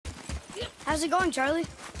How's it going, Charlie?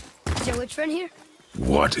 Is your witch friend here?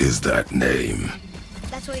 What is that name?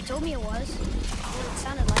 That's what he told me it was. Well, it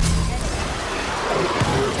sounded like he said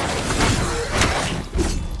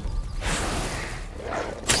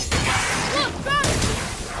Look, got it!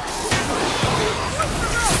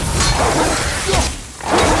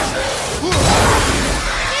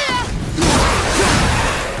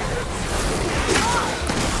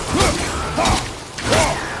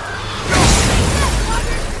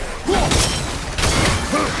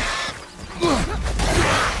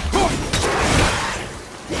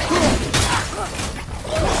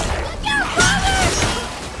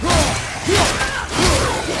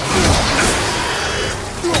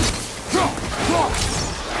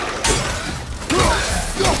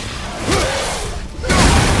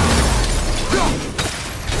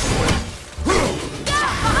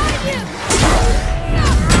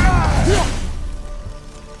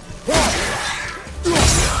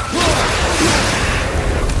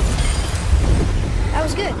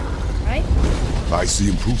 I see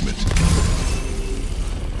improvement.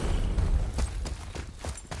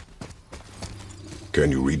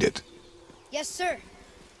 Can you read it? Yes, sir.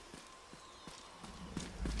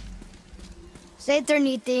 Say their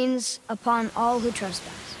things upon all who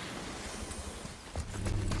trespass.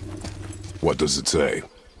 What does it say?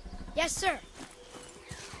 Yes, sir.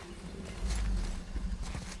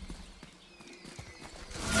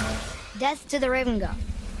 Death to the Raven God,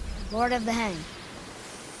 Lord of the Hang.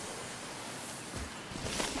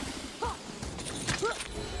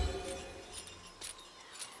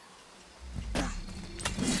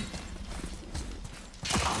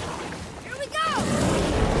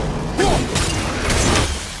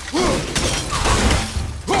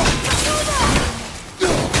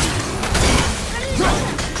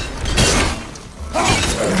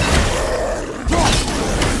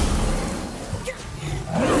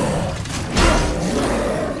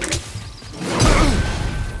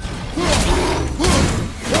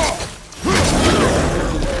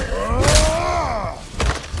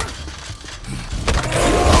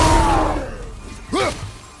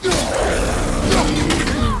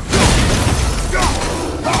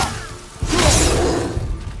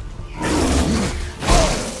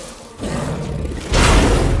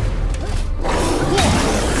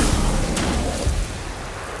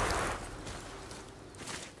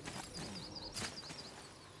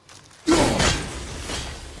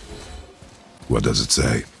 What does it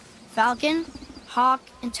say? Falcon, hawk,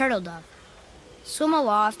 and turtle dove swim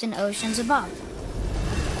aloft in oceans above.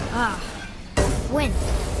 Ah, wind.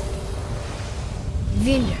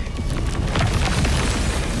 Vinder.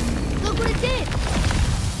 Look what it did!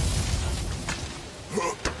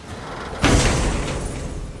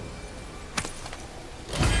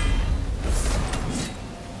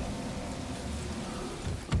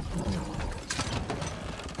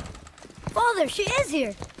 Father, she is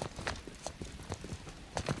here!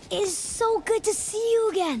 It's so good to see you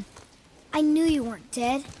again. I knew you weren't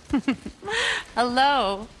dead.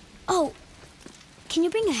 Hello. Oh, can you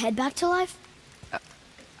bring a head back to life?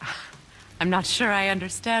 I'm not sure I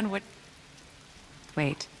understand what...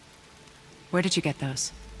 Wait. Where did you get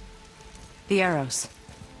those? The arrows.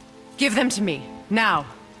 Give them to me, now.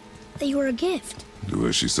 They were a gift. Do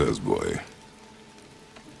as she says, boy.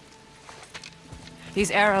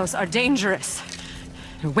 These arrows are dangerous.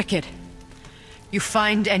 And wicked. You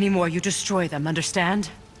find any more, you destroy them, understand?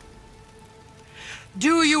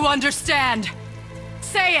 Do you understand?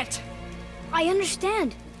 Say it! I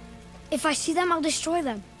understand. If I see them, I'll destroy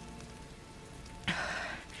them.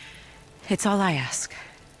 It's all I ask.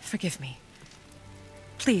 Forgive me.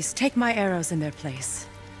 Please, take my arrows in their place.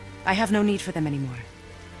 I have no need for them anymore.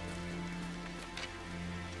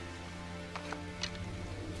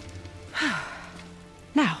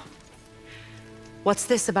 Now, what's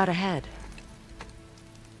this about a head?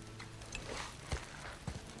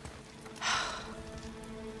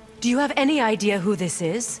 Do you have any idea who this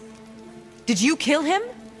is? Did you kill him?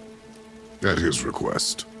 At his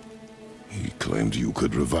request. He claimed you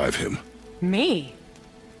could revive him. Me?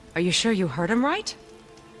 Are you sure you heard him right?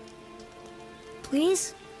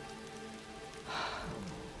 Please?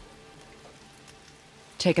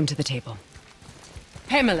 Take him to the table.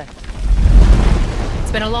 Pamela!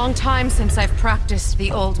 It's been a long time since I've practiced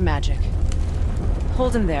the old magic.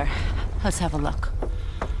 Hold him there. Let's have a look.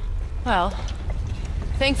 Well,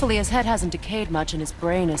 thankfully his head hasn't decayed much and his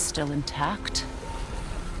brain is still intact.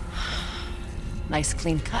 Nice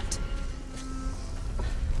clean cut.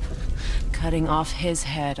 Cutting off his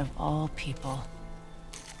head of all people.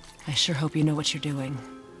 I sure hope you know what you're doing.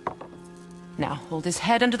 Now, hold his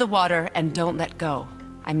head under the water and don't let go.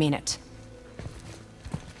 I mean it.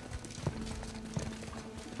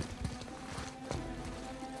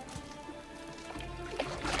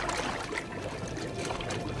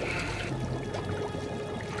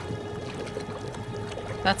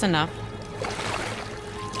 That's enough.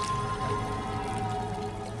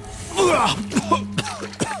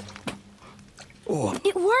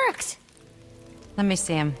 It worked! Let me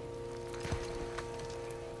see him.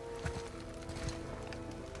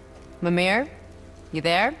 Mimir? You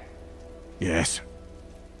there? Yes.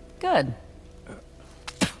 Good.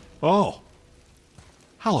 Oh.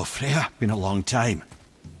 Hello, Freya. Been a long time.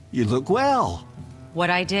 You look well. What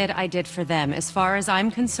I did for them. As far as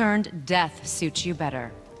I'm concerned, death suits you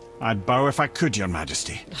better. I'd bow if I could, Your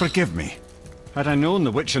Majesty. Forgive me. Had I known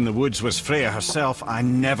the witch in the woods was Freya herself, I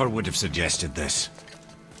never would have suggested this.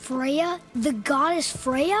 Freya? The goddess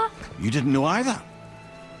Freya? You didn't know either?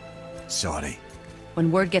 Sorry.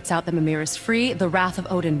 When word gets out that Mimir is free, the wrath of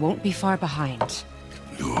Odin won't be far behind.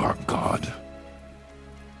 You are God.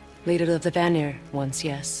 Leader of the FAFNIR, once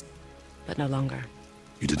yes, but no longer.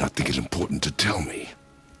 You did not think it important to tell me.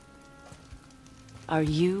 Are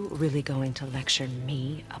you really going to lecture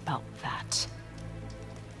me about that?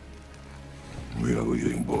 We are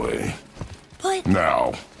leaving, boy. But...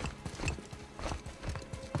 Now.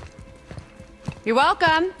 You're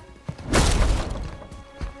welcome!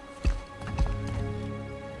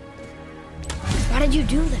 Why did you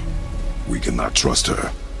do that? We cannot trust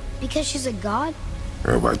her. Because she's a god?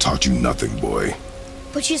 Have I taught you nothing, boy?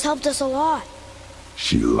 But she's helped us a lot.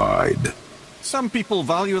 She lied. Some people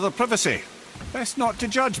value their privacy. Best not to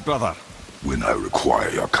judge, brother. When I require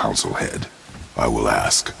your council head, I will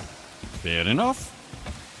ask. Fair enough.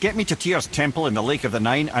 Get me to Tyr's temple in the Lake of the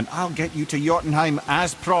Nine, and I'll get you to Jotunheim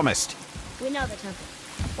as promised. We know the temple.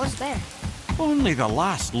 What's there? Only the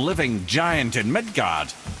last living giant in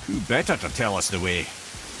Midgard. Who better to tell us the way?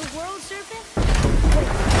 The world serpent? Wait,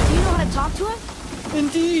 do you know how to talk to him?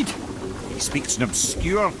 Indeed. He speaks an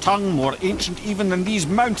obscure tongue more ancient even than these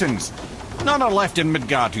mountains. None are left in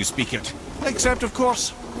Midgard who speak it. Except, of course,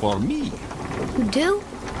 for me. You do?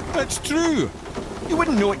 It's true. You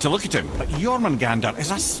wouldn't know it to look at him, but Jormungandr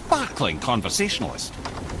is a sparkling conversationalist.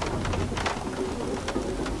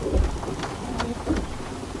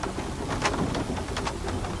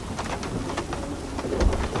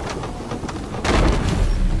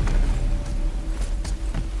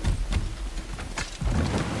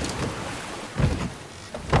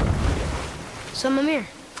 So, Mimir,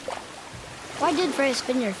 why did Freya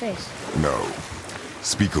spit in your face? No.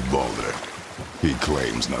 Speak of Baldur. He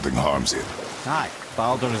claims nothing harms him. Aye,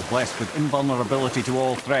 Baldur is blessed with invulnerability to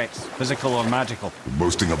all threats, physical or magical. The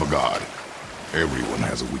boasting of a god. Everyone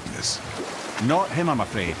has a weakness. Not him, I'm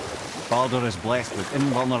afraid. Baldur is blessed with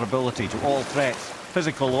invulnerability to all threats,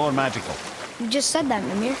 physical or magical. You just said that,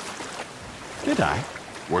 Mimir. Did I?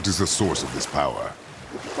 What is the source of this power?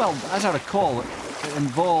 Well, as I recall, it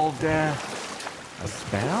involved, a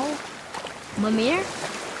spell? Mimir?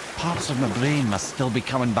 Parts of my brain must still be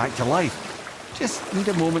coming back to life. Just need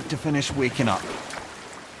a moment to finish waking up.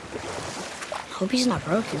 Hope he's not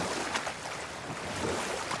broken.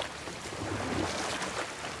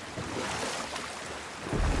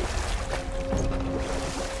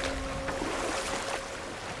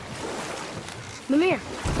 Mimir,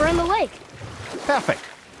 we're in the lake. Perfect.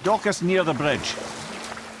 Dock us near the bridge.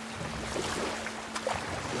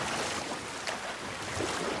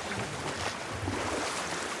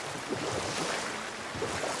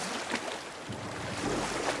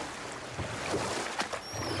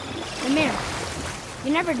 Mimir,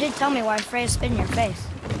 you never did tell me why Freya spit in your face.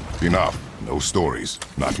 Enough. No stories.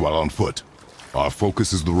 Not while on foot. Our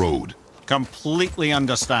focus is the road. Completely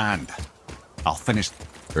understand. I'll finish.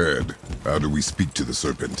 Ed, how do we speak to the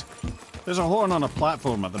serpent? There's a horn on a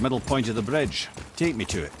platform at the middle point of the bridge. Take me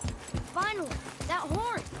to it. Finally, that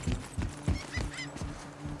horn.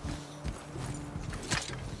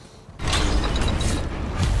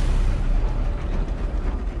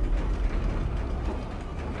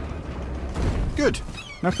 Good.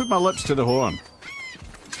 Now put my lips to the horn.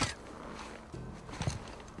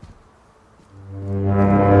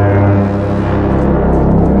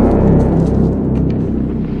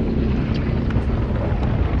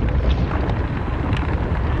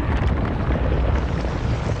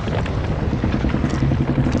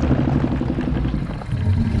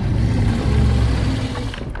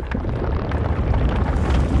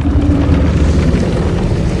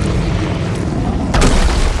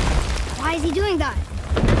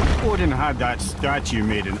 Odin had that statue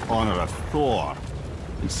made in honor of Thor.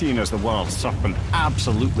 And seeing as the world serpent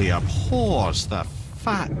absolutely abhors the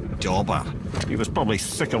fat dauber, he was probably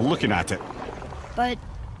sick of looking at it. But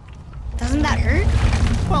doesn't that hurt?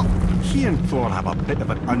 Well, he and Thor have a bit of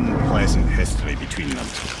an unpleasant history between them.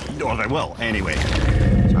 Or they will, anyway.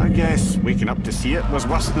 So I guess waking up to see it was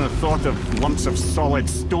worse than the thought of lumps of solid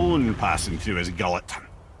stone passing through his gullet.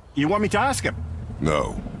 You want me to ask him?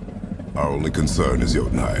 No. Our only concern is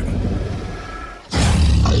Jotunheim.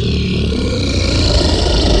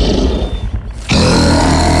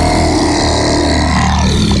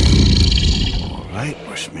 Alright,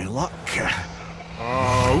 wish me luck.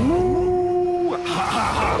 Ooh, ha ha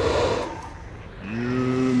ha!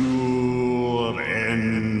 Unur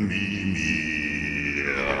en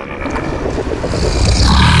mimir.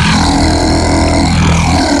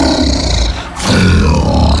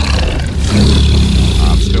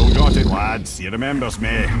 I've still got it, lads. He remembers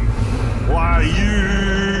me. Why,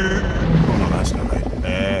 you... Oh, no, that's not right.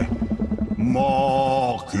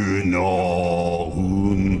 Makuna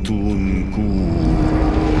huntun kun.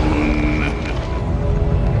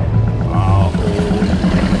 Ahon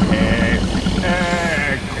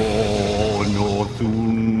ekonotun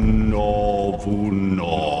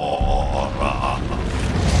novunora.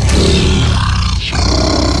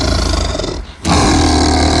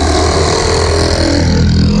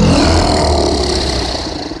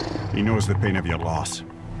 He knows the pain of your loss.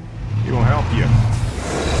 He will help you.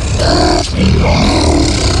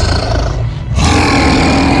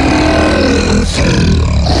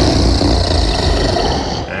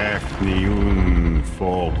 FNIR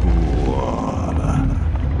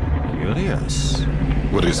Curious.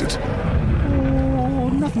 What is it? Oh,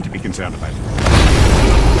 nothing to be concerned about.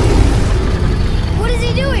 What is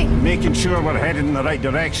he doing? Making sure we're headed in the right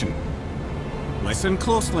direction. Listen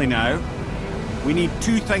closely now. We need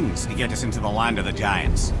two things to get us into the land of the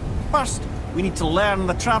giants. First, we need to learn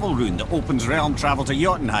the travel rune that opens realm travel to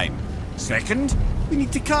Jotunheim. Second, we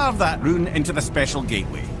need to carve that rune into the special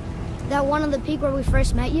gateway. That one on the peak where we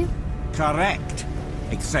first met you? Correct.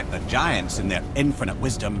 Except the giants, in their infinite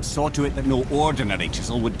wisdom, saw to it that no ordinary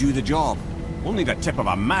chisel would do the job. Only the tip of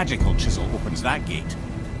a magical chisel opens that gate.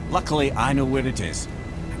 Luckily, I know where it is,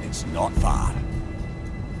 and it's not far.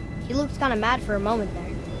 He looked kind of mad for a moment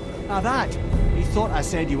there. Now that, he thought I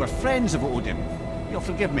said you were friends of Odin. You'll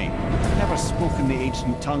forgive me. I've never spoken the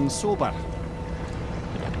ancient tongue sober.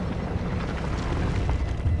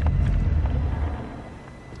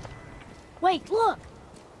 Wait, look!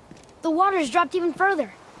 The water's dropped even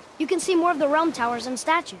further. You can see more of the realm towers and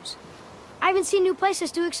statues. I even see new places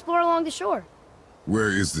to explore along the shore. Where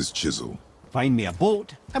is this chisel? Find me a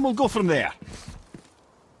boat, and we'll go from there.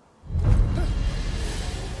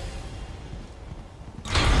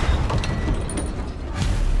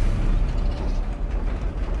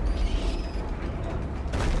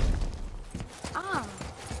 Ah,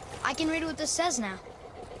 I can read what this says now.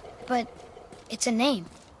 But it's a name.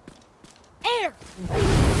 Air!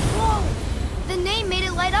 Whoa! The name made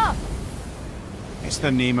it light up. It's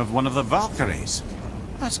the name of one of the Valkyries.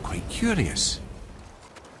 That's quite curious.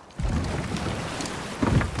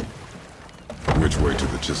 Which way to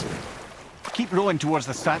the chisel? Keep rowing towards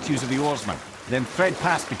the statues of the oarsmen, then thread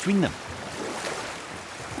past between them.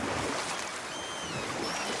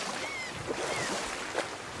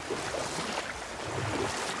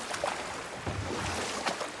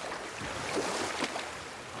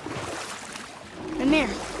 Mimir,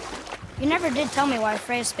 you never did tell me why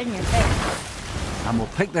Freya spit in your face. And we'll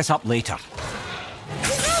pick this up later.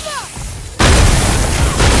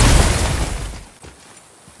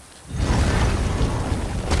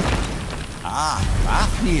 Ah,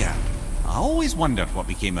 FAFNIR. I always wondered what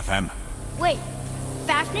became of him. Wait,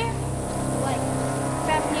 Fafnir? Like,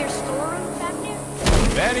 Fafnir storeroom Fafnir?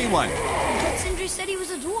 Very one. But Sindri said he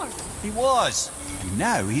was a dwarf. He was. And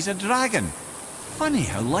now he's a dragon. Funny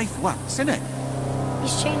how life works, isn't it?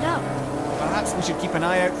 He's chained up. Perhaps we should keep an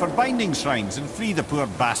eye out for binding shrines and free the poor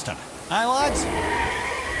bastard. Aye, lads?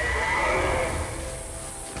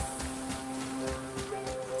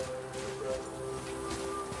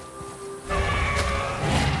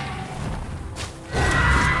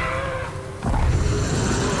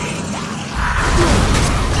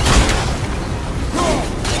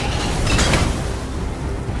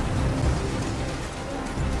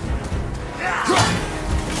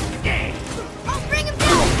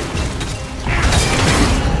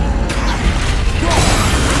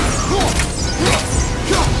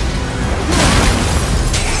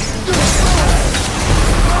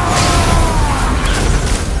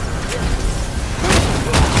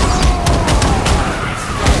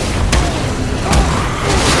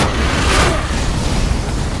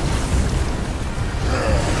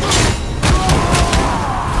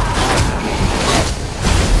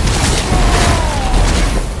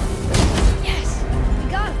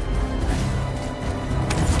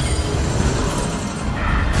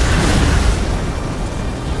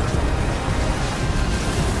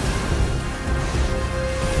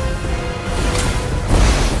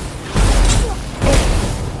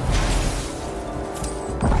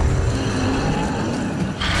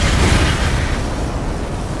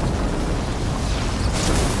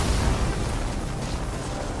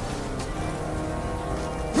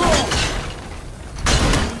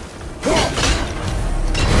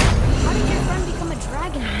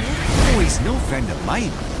 He's no friend of mine.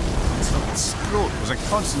 This little scrote was a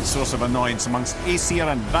constant source of annoyance amongst Aesir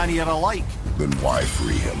and Vanir alike. Then why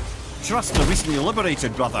free him? Trust the recently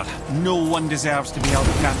liberated, brother. No one deserves to be held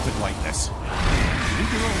captive like this. Leave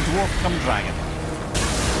the little dwarf come dragon.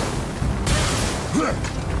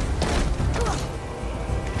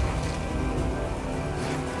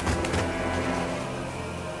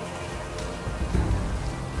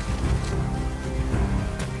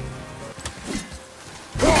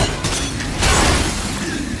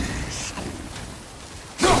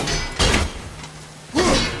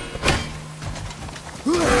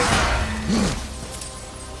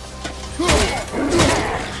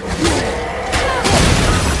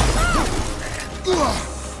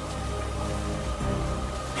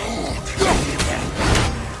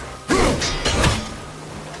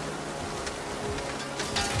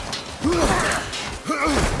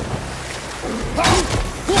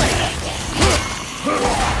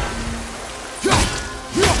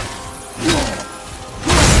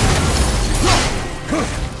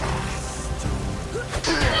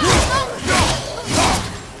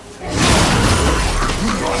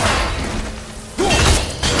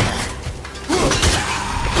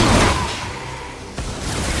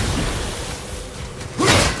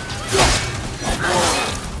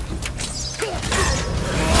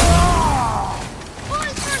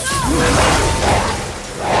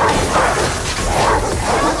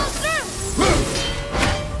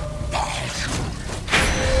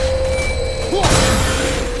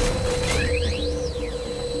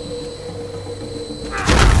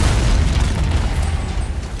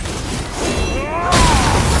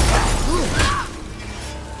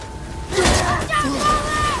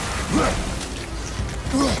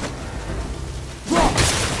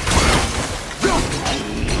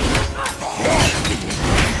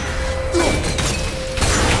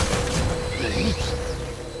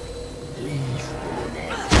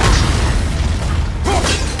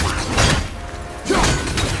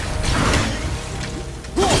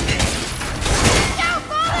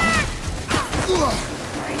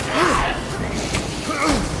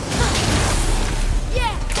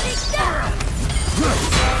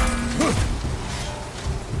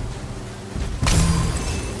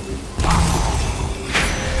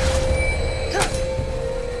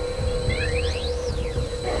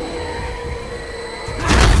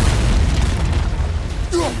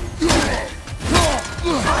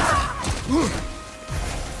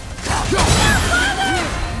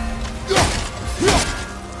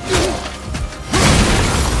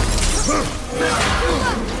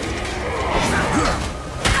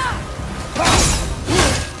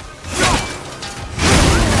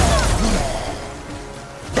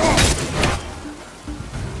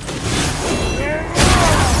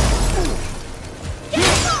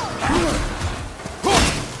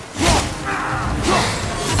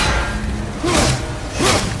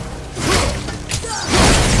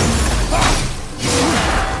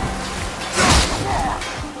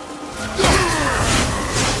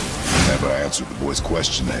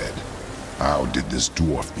 Question, Head. How did this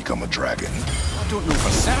dwarf become a dragon? I don't know for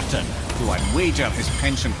certain, though I'd wager his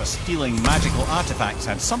penchant for stealing magical artifacts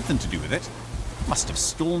had something to do with it. Must have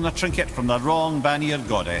stolen a trinket from the wrong Vanir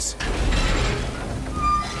goddess.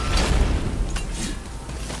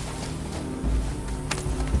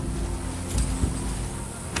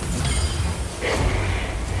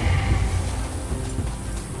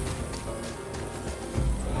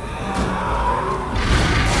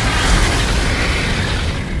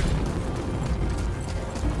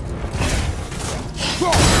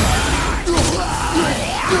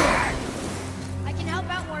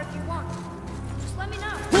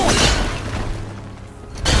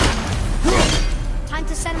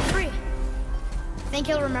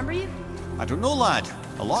 I don't know, lad.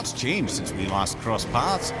 A lot's changed since we last crossed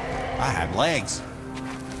paths. I had legs.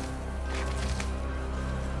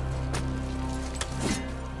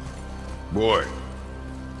 Boy.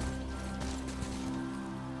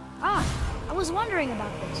 Ah, I was wondering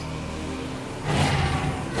about this.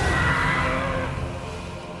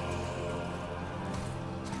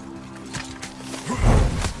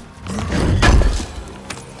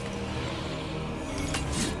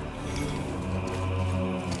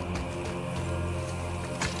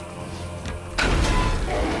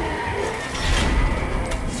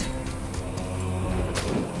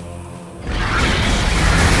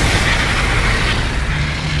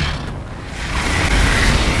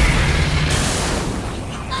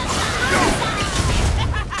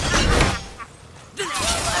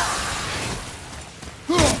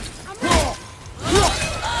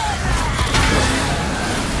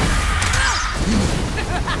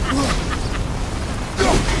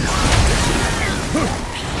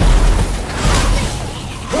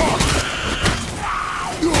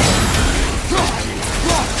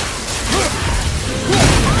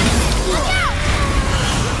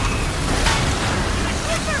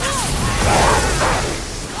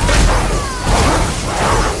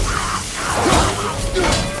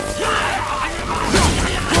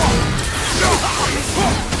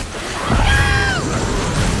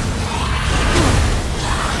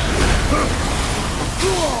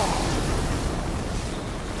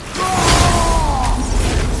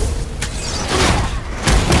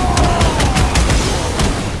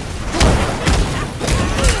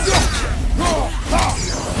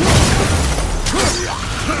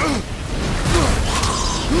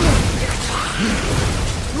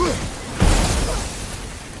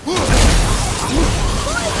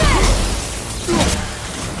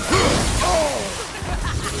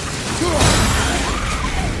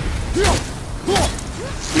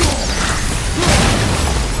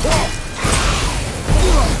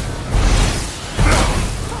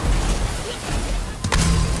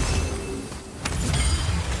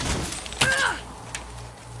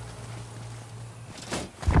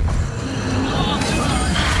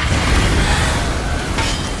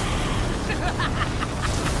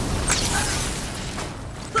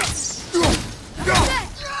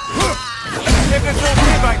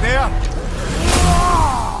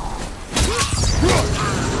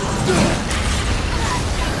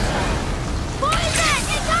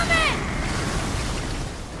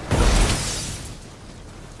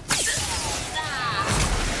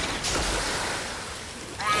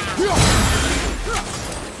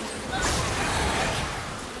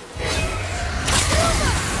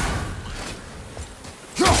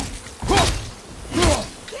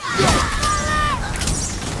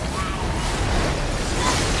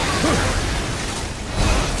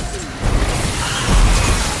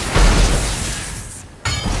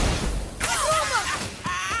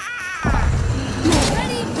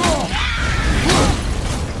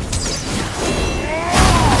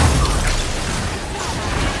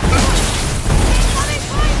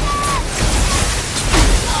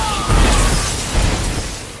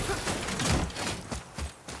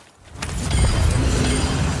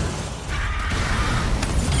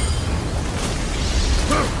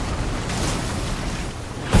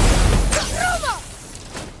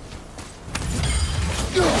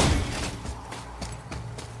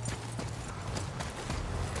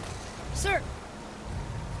 Sir!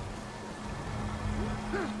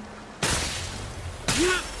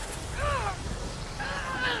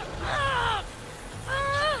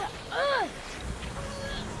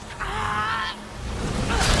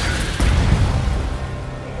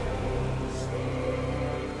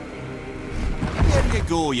 There you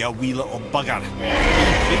go, you wee little bugger.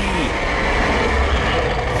 Free.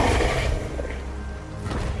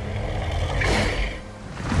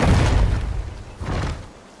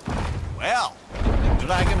 Well, the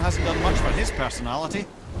dragon hasn't done much for his personality.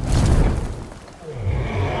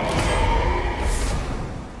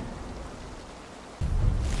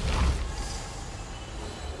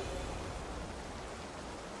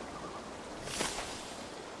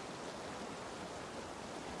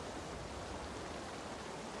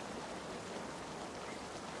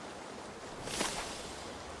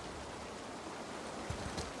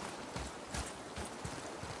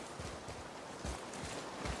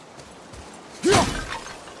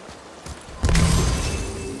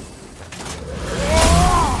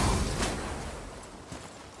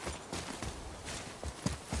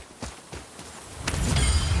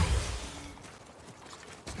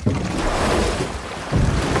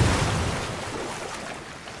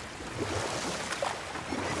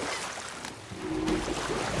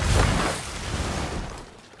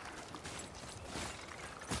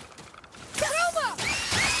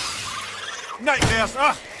 Nightmares,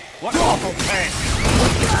 ah! What awful pain!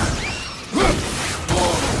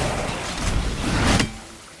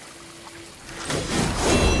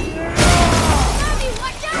 Abby,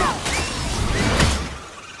 watch out!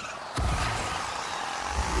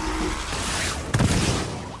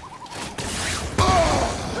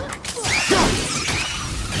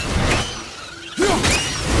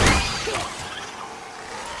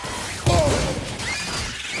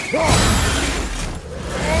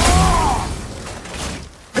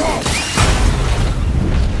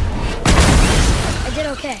 I did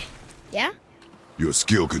okay. Yeah? Your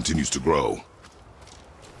skill continues to grow.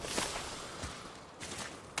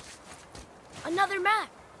 Another map.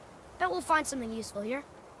 Bet we'll find something useful here.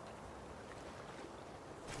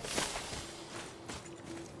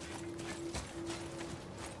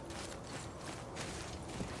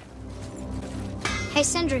 Hey,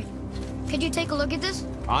 Sindri. Could you take a look at this?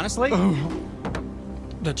 Honestly?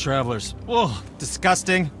 The travelers. Oh,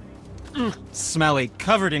 disgusting. Smelly,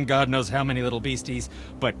 covered in God knows how many little beasties,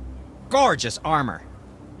 but gorgeous armor.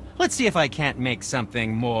 Let's see if I can't make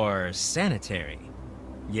something more sanitary.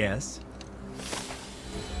 Yes?